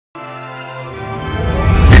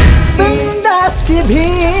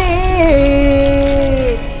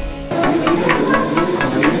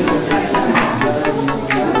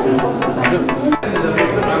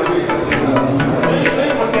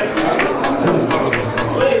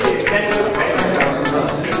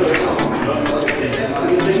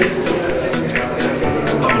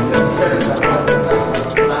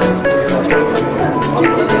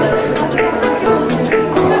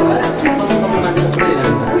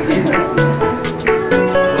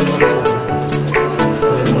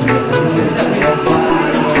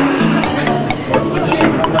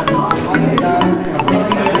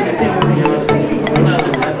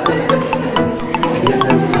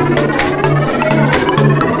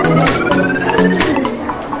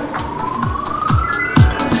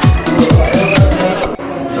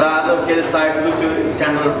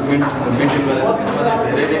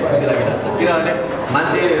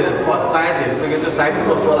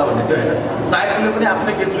होला भन्ने थियो होइन सायदले पनि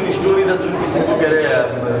आफ्नै के जुन स्टोरी र जुन किसिमको के अरे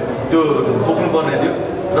त्यो बोक्नुपर्ने थियो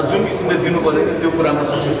र जुन किसिमले दिनुपर्ने थियो त्यो कुरामा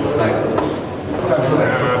सक्सेस भयो सायद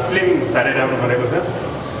फिल्म साह्रै राम्रो बनेको छ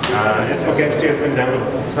यसको केमिस्ट्री पनि राम्रो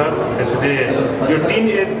छ त्यसपछि यो टिन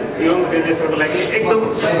एज यङ जेनेरेसनको लागि एकदम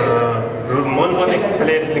मनपर्ने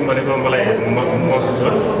किसिमले फिल्म बनेको मलाई महसुस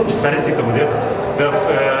भयो साह्रै चित्त बुझ्यो र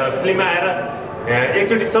फिल्ममा आएर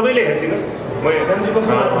एकचोटि सबैले हेरिदिनुहोस् म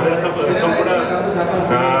सम्पूर्ण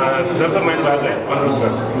दर्शक महानुभावलाई अनुरोध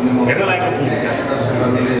गर्छु हेर्न लागेको फिल्म छ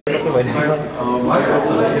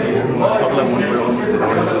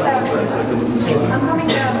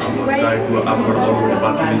सायदको आजबाट अरूले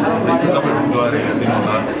बात तपाईँहरू गएर हेरिदिनु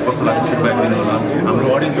होला कस्तो लाग्छ फिडब्याक दिनु होला हाम्रो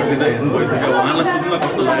अडियन्सहरूले त हेर्नु भइसक्यो उहाँलाई सुन्न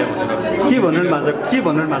कस्तो लाग्यो भनेर के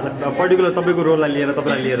भन्नु भएको छ पर्टिकुलर तपाईँको रोललाई लिएर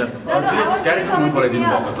तपाईँलाई लिएर जस क्यारेक्टर मन पराइदिनु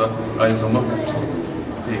भएको छ अहिलेसम्म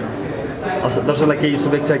दर्शकलाई केही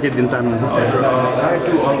शुभेच्छा के दिन चाहनुहुन्छ सायद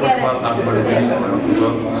टु अलबाट आजबाट रिलिज भएको छ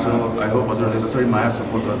सो आई होप हजुरहरूले जसरी माया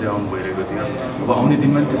सपोर्ट गर्दै आउनु भइरहेको थियो अब आउने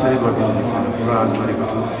दिनमा पनि त्यसरी गरिदिनु छैन पुरा आश गरेको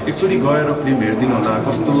छु एकचोटि गएर फिल्म हेरिदिनु होला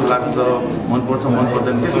कस्तो लाग्छ मनपर्छ मन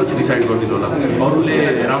पर्दैन त्यसपछि डिसाइड गरिदिनु होला अरूले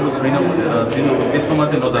राम्रो छैन भनेर त्यसकोमा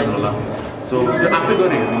चाहिँ नजानु होला सो आफै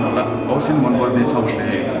गएर हेरिदिनु होला अवश्य मनपर्ने छ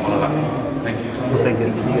भन्ने मलाई लाग्छ थ्याङ्क यू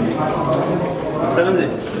शरणजी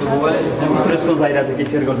कस्तो रेस्पोन्स आइरहेको छ के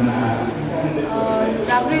सेयर गरिदिनुहोस् न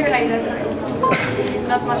राम्रै आइरहेछ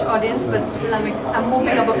not much audience but still I'm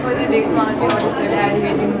hoping about further days मलाई चाहिँ audience-ले आएर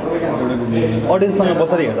हेरिदिनुहुन्छ अडियन्ससँग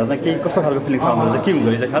बसेर हेर्दा चाहिँ के कस्तो खालको फिलिङ छ भन्दा चाहिँ के हुँदो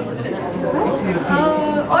रहेछ खास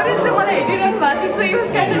audience चाहिँ मलाई हेरिरहनु भएको थियो so it was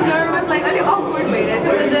kind of nervous like अलिक awkward भइरहेको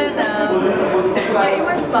थियो so then yeah it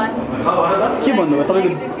was fun के भन्नुभयो तपाईँको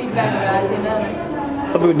फिडब्याकहरू आउँदैन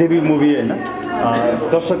तपाईँको डेब्यु मुभी होइन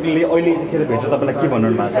दर्शकले अहिले यतिखेर भेट्छ तपाईँलाई के भन्नु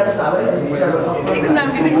भएको छ एकदम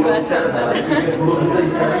राम्रो देख्नु भएको छ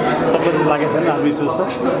तपाईँलाई लागेको थिएन आफ्नो विश्वास त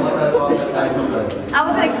I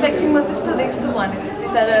wasn't expecting म त्यस्तो देख्छु भनेर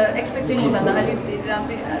चाहिँ तर एक्सपेक्टेसन भन्दा अलिक धेरै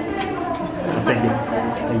राम्रै थ्याङ्क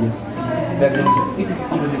यू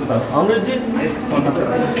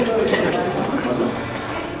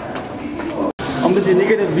अमृतजी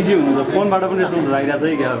निकै बिजी हुनुहुन्छ फोनबाट पनि रेस्पोन्स आइरहेको छ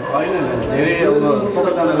है क्या होइन धेरै अब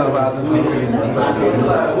सबैजनालाई अब आज रिलिज भयो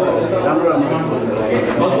राम्रो राम्रो रेस्पोन्स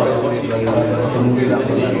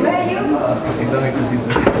एकदमै खुसी छ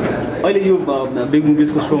अहिले यो बिग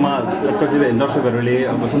मुभिजको सोमा चर्चित दर्शकहरूले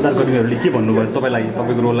अब सञ्चारकर्मीहरूले के भन्नुभयो तपाईँलाई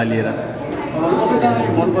तपाईँको रोललाई लिएर सबैजनाले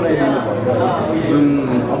मन पराइदिनु भयो जुन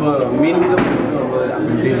अब मेनली त अब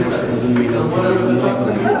हाम्रो 10 वर्षको जुन मेन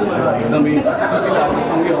एकदमै खुसी लाग्यो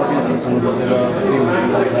सँगै अडियन्सहरूसँग बसेर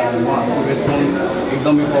उहाँहरूको रेस्पोन्स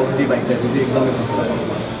एकदमै पोजिटिभ आइसकेपछि एकदमै खुसी लाग्यो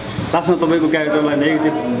लास्टमा तपाईँको क्यारेक्टरलाई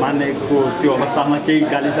नेगेटिभ मानेको त्यो अवस्थामा केही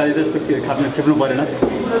गालीसाली त्यस्तो खेप्नु परेन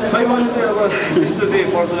खै मैले चाहिँ अब त्यस्तो चाहिँ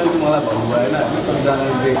पर्सनली मलाई भन्नु भएन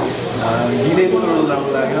कतिजनाले चाहिँ गिनेको रोल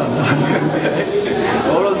राम्रो लाग्यो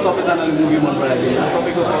ओभरअल सबैजनाले मुभी मन पराइदिनु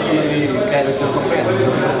सबैको पर्सनली क्यारेक्टर सबै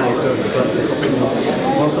एक्टरहरू छ सबै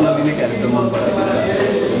पर्सनली नै क्यारेक्टर मन पराइदिनु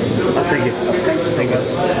थ्याङ्क यू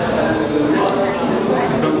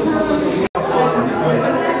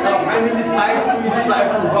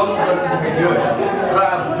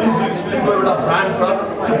एउटा ब्रान्ड छ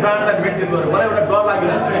त्यो ब्रान्डलाई मेन्टेन गरेर मलाई एउटा डर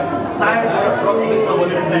लागिरहेको छ सायद एउटा ड्रग्स बेसमा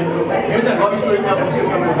बनेको फिल्म यो चाहिँ लभ स्टोरीमा बसेको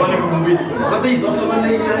बनेको मुभी कतै दर्शकहरूले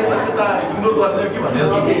यता इग्नोर गर्ने कि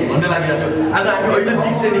भन्ने लागिरहेको थियो आज हामी अहिले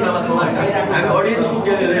बिग सिनेमामा छौँ हामी अडियन्सको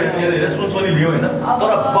के अरे रेस्पोन्स पनि लियो होइन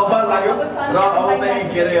तर बब्बाल लाग्यो र अब चाहिँ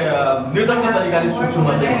के अरे निर्धक्क तरिकाले सुन्छु म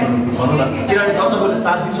चाहिँ भनौँ न किनभने दर्शकहरूले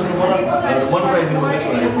साथ दिइसक्नु पर्यो मन पराइदिनु पर्यो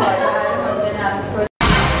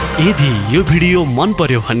यदि यो भिडियो मन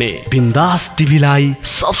पर्यो भने बिन्दास टिभीलाई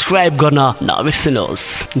सब्स्क्राइब गर्न नबिर्सनुहोस्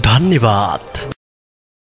धन्यवाद।